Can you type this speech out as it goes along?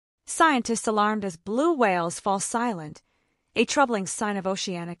Scientists alarmed as blue whales fall silent, a troubling sign of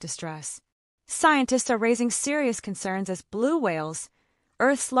oceanic distress. Scientists are raising serious concerns as blue whales,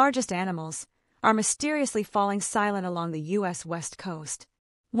 Earth's largest animals, are mysteriously falling silent along the U.S. West Coast.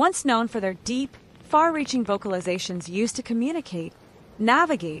 Once known for their deep, far-reaching vocalizations used to communicate,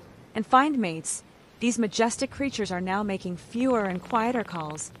 navigate, and find mates, these majestic creatures are now making fewer and quieter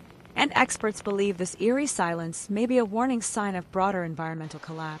calls, and experts believe this eerie silence may be a warning sign of broader environmental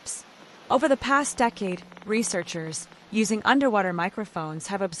collapse. Over the past decade, researchers, using underwater microphones,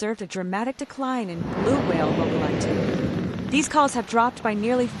 have observed a dramatic decline in blue whale vocal activity. These calls have dropped by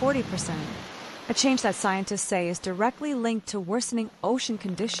nearly 40%, a change that scientists say is directly linked to worsening ocean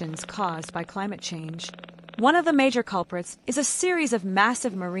conditions caused by climate change. One of the major culprits is a series of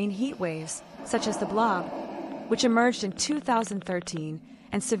massive marine heat waves, such as the blob, which emerged in 2013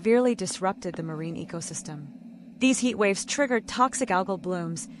 and severely disrupted the marine ecosystem. These heat waves triggered toxic algal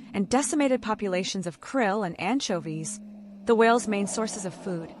blooms and decimated populations of krill and anchovies, the whales' main sources of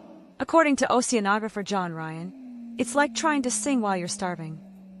food. According to oceanographer John Ryan, it's like trying to sing while you're starving.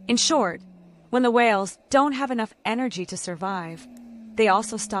 In short, when the whales don't have enough energy to survive, they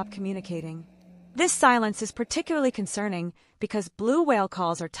also stop communicating. This silence is particularly concerning because blue whale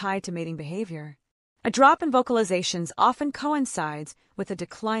calls are tied to mating behavior. A drop in vocalizations often coincides with a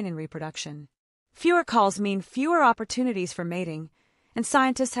decline in reproduction. Fewer calls mean fewer opportunities for mating, and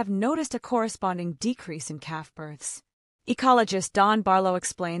scientists have noticed a corresponding decrease in calf births. Ecologist Don Barlow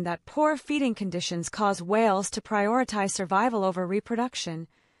explained that poor feeding conditions cause whales to prioritize survival over reproduction,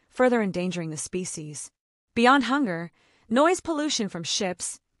 further endangering the species. Beyond hunger, noise pollution from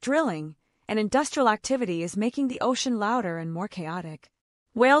ships, drilling, and industrial activity is making the ocean louder and more chaotic.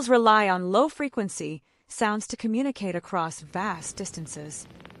 Whales rely on low-frequency sounds to communicate across vast distances.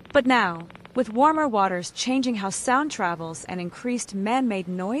 But now, with warmer waters changing how sound travels and increased man-made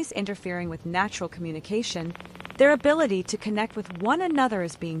noise interfering with natural communication, their ability to connect with one another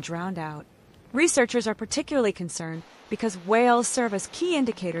is being drowned out. Researchers are particularly concerned because whales serve as key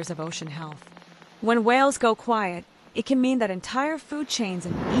indicators of ocean health. When whales go quiet, it can mean that entire food chains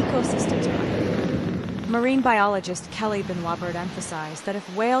and ecosystems are under. Marine biologist Kelly Benoit emphasized that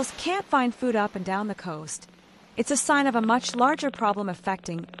if whales can't find food up and down the coast, it's a sign of a much larger problem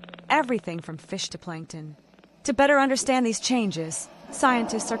affecting everything from fish to plankton. To better understand these changes,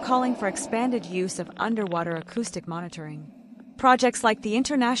 scientists are calling for expanded use of underwater acoustic monitoring. Projects like the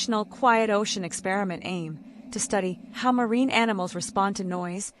International Quiet Ocean Experiment aim to study how marine animals respond to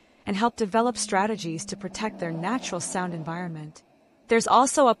noise and help develop strategies to protect their natural sound environment. There's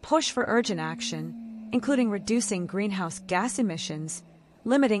also a push for urgent action, including reducing greenhouse gas emissions,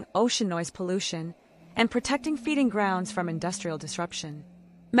 limiting ocean noise pollution, and protecting feeding grounds from industrial disruption.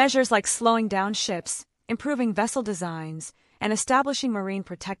 Measures like slowing down ships, improving vessel designs, and establishing marine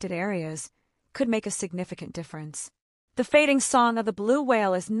protected areas could make a significant difference. The fading song of the blue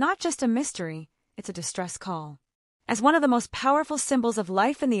whale is not just a mystery, it's a distress call. As one of the most powerful symbols of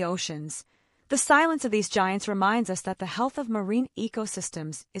life in the oceans, the silence of these giants reminds us that the health of marine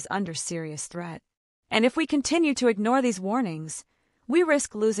ecosystems is under serious threat. And if we continue to ignore these warnings, we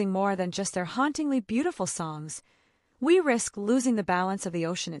risk losing more than just their hauntingly beautiful songs. We risk losing the balance of the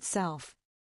ocean itself.